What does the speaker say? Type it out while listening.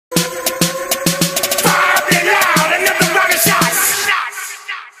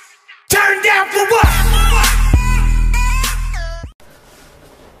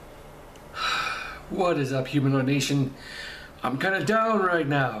What is up, Humanoid Nation? I'm kind of down right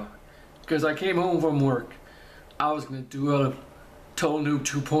now because I came home from work. I was going to do a Total Noob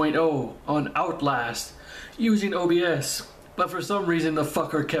 2.0 on Outlast using OBS, but for some reason the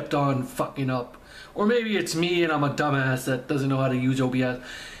fucker kept on fucking up. Or maybe it's me and I'm a dumbass that doesn't know how to use OBS.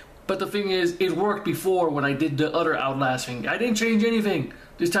 But the thing is, it worked before when I did the other Outlast thing. I didn't change anything.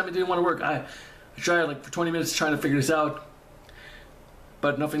 This time it didn't want to work. I tried like for 20 minutes trying to figure this out,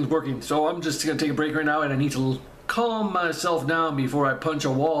 but nothing's working. So I'm just going to take a break right now, and I need to calm myself down before I punch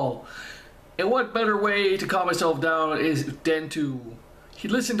a wall. And what better way to calm myself down is than to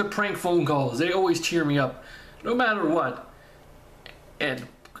listen to prank phone calls. They always cheer me up, no matter what. And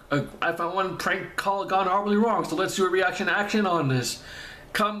I found one prank call gone horribly wrong, so let's do a reaction action on this.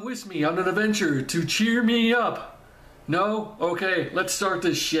 Come with me on an adventure to cheer me up. No? Okay, let's start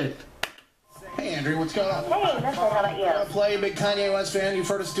this shit. Hey Andrew, what's going on? Hey, nothing. How about you? Play a big Kanye West fan. You've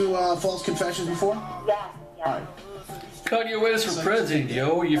heard us do False Confessions before? Yeah. All right. Kanye West for president,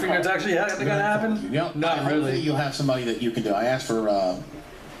 yo. You think that's actually gonna happen? Yep. Not Hopefully really. you'll have somebody that you can do. I asked for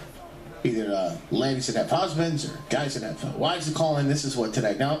either ladies that have husbands or guys that have wives to call in. This is what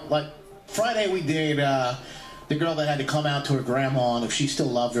today. Now, like Friday we did the girl that had to come out to her grandma, and if she still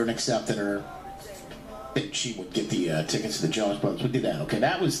loved her and accepted her, that she would get the tickets to the Jonas Brothers. We did that. Okay,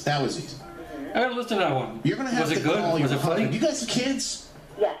 that was easy. I gotta listen to that one. You're gonna have Was to it good? call your Was it funny? husband. You guys have kids?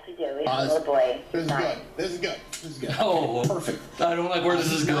 Yes, we do. We have a little boy. This is Nine. good. This is good. This is good. Oh, Perfect. I don't like where this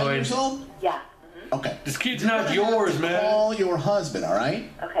is 9 going. years old? Yeah. Okay. This kid's You're not gonna yours, have to man. Call your husband, all right?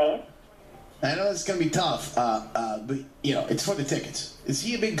 Okay. I know it's gonna be tough, but you know it's for the tickets. Is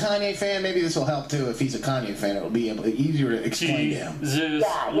he a big Kanye fan? Maybe this will help too. If he's a Kanye fan, it'll be easier to explain to him. Jesus.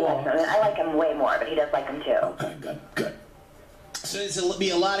 Yeah, he likes him. I like him way more, but he does like him too. Okay, good. So it'll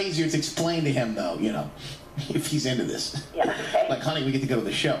be a lot easier to explain to him, though. You know, if he's into this. Yeah. Okay. Like, honey, we get to go to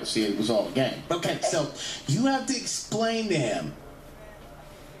the show. See, it was all a game. Okay, so you have to explain to him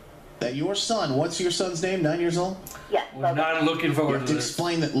that your son. What's your son's name? 9 years old. Yes. We're not looking You forward have to to this.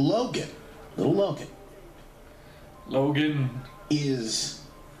 explain that Logan, little Logan, Logan. is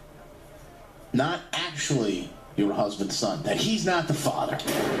not actually your husband's son. That he's not the father.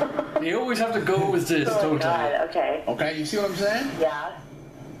 They always have to go with this, Oh don't God. they? Okay. Okay, you see what I'm saying? Yeah.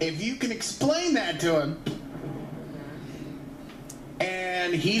 If you can explain that to him,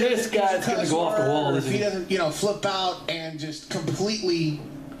 and he This doesn't use guy's a gonna cuss go off the wall, word, if isn't he he? doesn't, flip out and just completely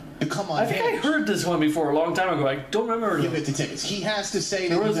become I think I unhinged, heard this one before a long time ago. I don't remember. you get the tickets. He has to say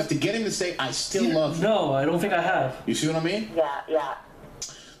that. There You was- have to get him to say, "I still love you." No, I don't think I have. You see what I mean? Yeah.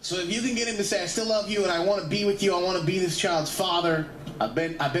 So if you can get him to say, "I still love you, and I want to be with you. I want to be this child's father. I've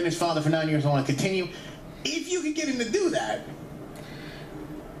been his father for 9 years. I want to continue." If you can get him to do that,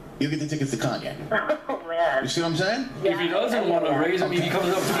 you'll get the tickets to Kanye. Oh man. You see what I'm saying? If he doesn't want to raise him, he comes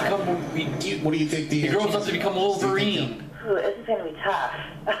up to become. What do you think? He grows up to become Wolverine. Ooh, this is gonna be tough.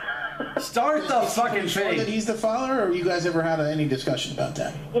 Start the fucking Sure that thing. he's the father, or you guys ever had any discussion about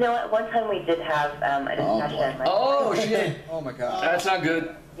that? You know what? One time we did have a discussion. boy. Oh shit! Oh my god. That's not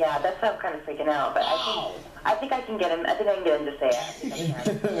good. Yeah, that's how I'm kind of freaking out. But I think I can get him. I think I can get him to say it. I think I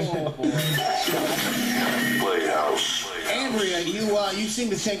can. Playhouse. Andrea, you seem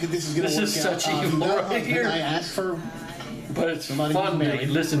to think that this is going to This work is out. such evil You got a right husband. here. I asked for. But it's Somebody fun who's to married.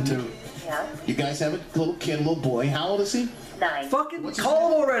 listen to. Yeah. You guys have a little kid, a little boy. How old is he? 9. Fucking What's his call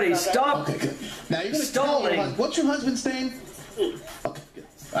name? already. Stop. Okay, good. Now you're going to Stalling. What's your husband's name? Pete. Okay, good.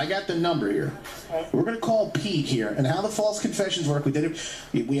 I got the number here. Okay. We're going to call Pete here. And how the false confessions work, we did it.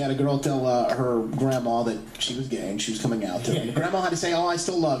 We had a girl tell her grandma that she was gay and she was coming out to her. The grandma had to say, "Oh, I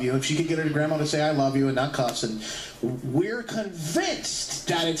still love you." If she could get her grandma to say, "I love you," and not cuss. And we're convinced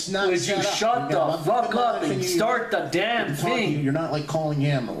that it's not Would set you up. shut You got the fuck up and you- start the damn you're talking- thing? You're not like calling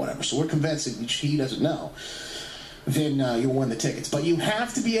him or whatever. So we're convinced that he doesn't know. Then you'll win the tickets. But you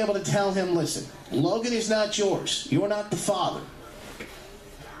have to be able to tell him, "Listen, Logan is not yours. You're not the father."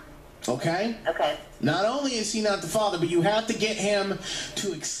 Okay? Okay. Not only is he not the father, but you have to get him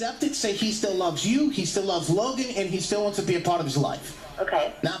to accept it, say he still loves you, he still loves Logan, and he still wants to be a part of his life.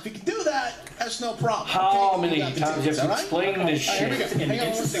 Okay. Now, if you can do that, that's no problem. How okay? many got the times you tickets, have to all right? explain this Here we go. shit? An Hang on one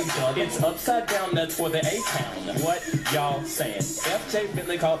interesting second. thought. It's upside down nuts for the A-Town. What y'all saying? FJ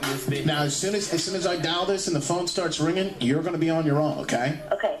Bentley called me this big. Now, as soon as I dial this and the phone starts ringing, you're going to be on your own, okay?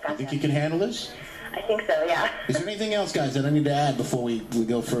 Okay. You think Gotcha. you can handle this? I think so. Yeah. Is there anything else, guys, that I need to add before we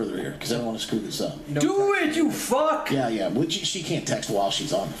go further here? Because I don't want to screw this up. Do it, you fuck! Yeah. She can't text while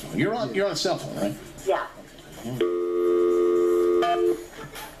she's on the phone. You're on a cell phone, right? Yeah.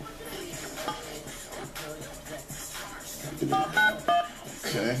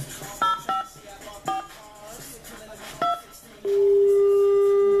 Okay.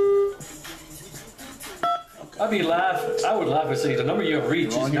 be laugh. I would laugh and say the number you have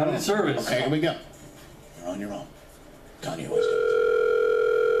reached is not in service. Okay, here we go. You're on your own. Kanye West.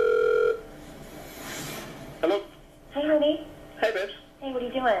 Hello. Hey, honey. Hey, babes. Hey, what are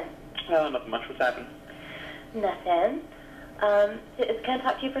you doing? Nothing much. What's happening? Nothing. Can I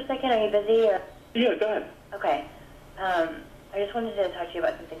talk to you for a second? Are you busy? Or? Yeah, go ahead. Okay. I just wanted to talk to you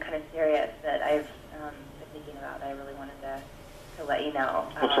about something kind of serious that I've been thinking about. I really wanted to let you know.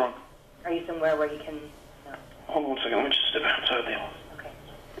 What's wrong? Are you somewhere where you can? No. Hold on a second. Let me just step outside the office. Okay.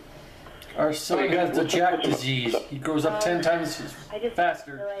 Our son has the Jack disease. He grows up 10 times I just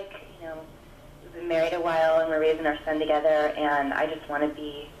faster. feel like, we've been married a while and we're raising our son together, and I just want to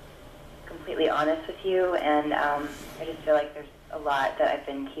be completely honest with you, and I just feel like there's a lot that I've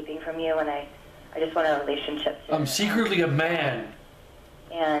been keeping from you, and I just want a relationship to I'm secretly a man.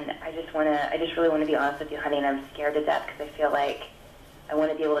 And I just really want to be honest with you, honey, and I'm scared to death because I feel like I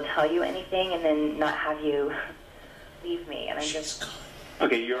want to be able to tell you anything and then not have you leave me, and I'm just...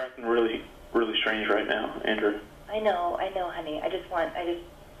 Okay, you're acting really, really strange right now, Andrew. I know, honey. I just wanted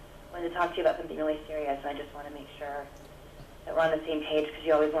to talk to you about something really serious, and I just want to make sure that we're on the same page because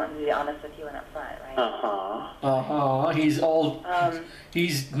you always want me to be honest with you and up front, right?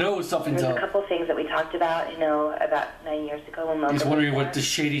 He knows something's There's up. a couple things that we talked about, about 9 years ago when Mom He's was wondering there, what the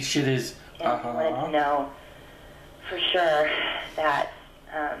shady shit is. and I wanted to know for sure that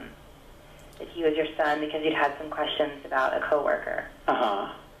he was your son because you'd had some questions about a coworker.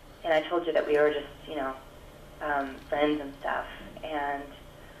 And I told you that we were just, friends and stuff. And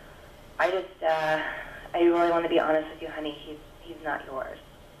I really want to be honest with you, honey. He's not yours.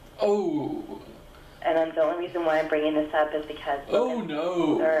 Oh. And the only reason why I'm bringing this up is because and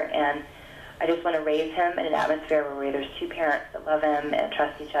I just want to raise him in an atmosphere where there's two parents that love him and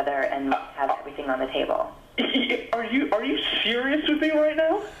trust each other and have everything on the table. Are you serious with me right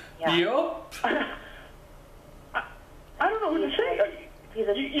now? Yeah. Yup. I don't know what to say.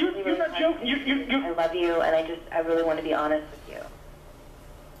 You're not joking. I love you, and I really want to be honest with you.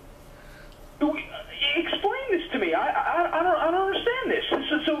 Explain this to me. I don't understand this.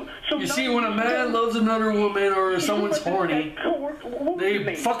 So You see, when a man loves another woman or someone's horny,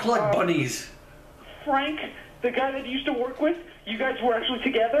 they fuck like bunnies. Frank, the guy that you used to work with, you guys were actually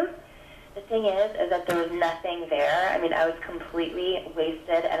together? The thing is that there was nothing there. I mean, I was completely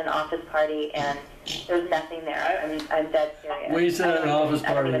wasted at an office party, and there's nothing there. I'm dead serious. Wasted at an office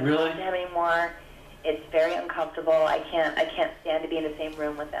party, I don't even really? talk to him anymore. It's very uncomfortable. I can't stand to be in the same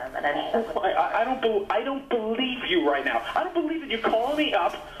room with them, and I'm stuck with I don't believe you right now. I don't believe that you're calling me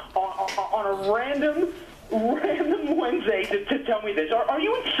up on a random Wednesday to tell me this. Are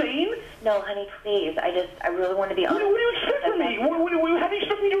you insane? No, honey, please. I really want to be honest. What do you expect from me? How do you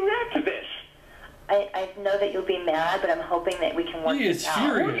expect me to react to this? I know that you'll be mad, but I'm hoping that we can work this out. He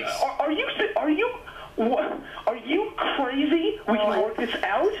is furious. Are you crazy? We can work this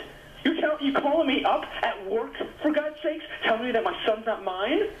out? You calling me up at work, for God's sakes, telling me that my son's not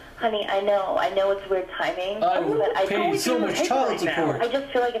mine? Honey, I know it's weird timing. But I paid so much child support. I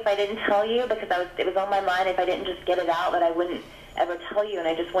just feel like if I didn't tell you, because it was on my mind, if I didn't just get it out, that I wouldn't ever tell you, and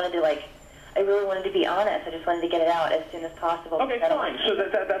I just wanted to, I really wanted to be honest. I just wanted to get it out as soon as possible. Okay, fine. So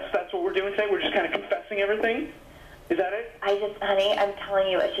that's what we're doing today? We're just kind of confessing everything? Is that it? Honey, I'm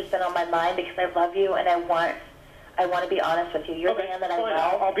telling you, it's just been on my mind because I love you, and I want to be honest with you. You're the man that I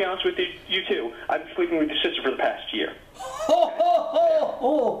love. I'll be honest with you too. I've been sleeping with your sister for the past year.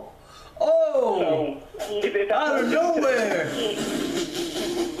 Oh! So, out of nowhere! Pete,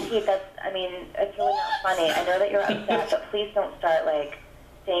 it's really not funny. I know that you're upset, but please don't start,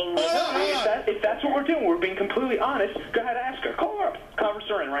 saying... If that's what we're doing, we're being completely honest, go ahead and ask her. Call her up. Converse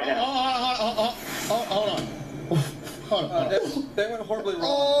her in right now. Hold on. They went horribly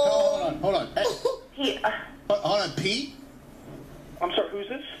wrong. Hold on. Hey. Pete... Hold on, Pete? I'm sorry, who's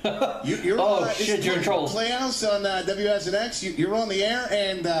this? You're you're in trouble. Playhouse on WSNX. You're on the air,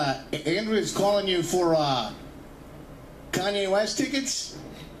 and Andrew is calling you for Kanye West tickets.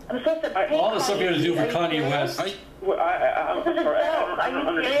 I'm supposed to pay all the stuff you have to do for Kanye West. This is a joke. Are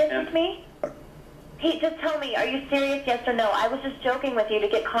you serious with me? Pete, just tell me, are you serious, yes or no? I was just joking with you to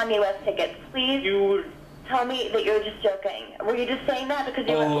get Kanye West tickets. Please tell me that you're just joking. Were you just saying that because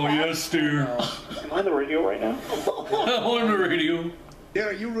you were upset? Yes, dear. Am I on the radio right now? I'm on the radio. Yeah,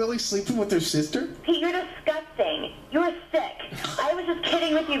 are you really sleeping with their sister? Pete, you're disgusting. You're sick. I was just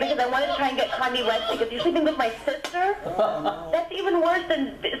kidding with you because I wanted to try and get Kanye West tickets. You're sleeping with my sister? That's even worse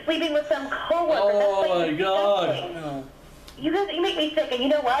than sleeping with some coworker. Oh, my God. You guys, you make me sick, and you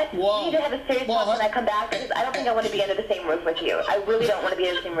know what? Whoa. We need to have a serious talk when I come back, because I don't think I want to be under the same roof with you. I really don't want to be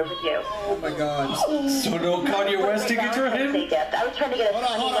under the same roof with you. Oh my God. So no Kanye West tickets for him? I was trying to get a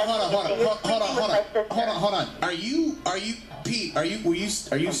Hold on. Are you Pete? Are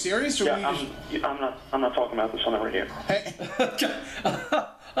you serious or were you just... I'm not talking about this on the radio. Hey.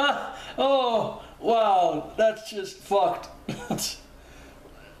 Oh, wow, that's just fucked.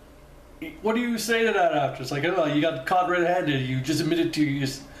 What do you say to that after? It's like, oh, you got caught red-handed. You just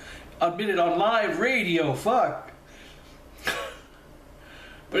admitted on live radio. Fuck.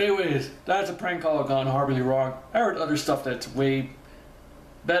 But anyways, that's a prank call gone horribly wrong. I heard other stuff that's way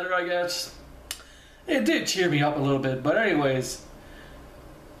better, I guess. It did cheer me up a little bit. But anyways,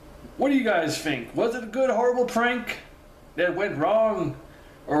 what do you guys think? Was it a good, horrible prank that went wrong?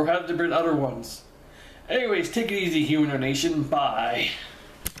 Or have there been other ones? Anyways, take it easy, Human Nation. Bye.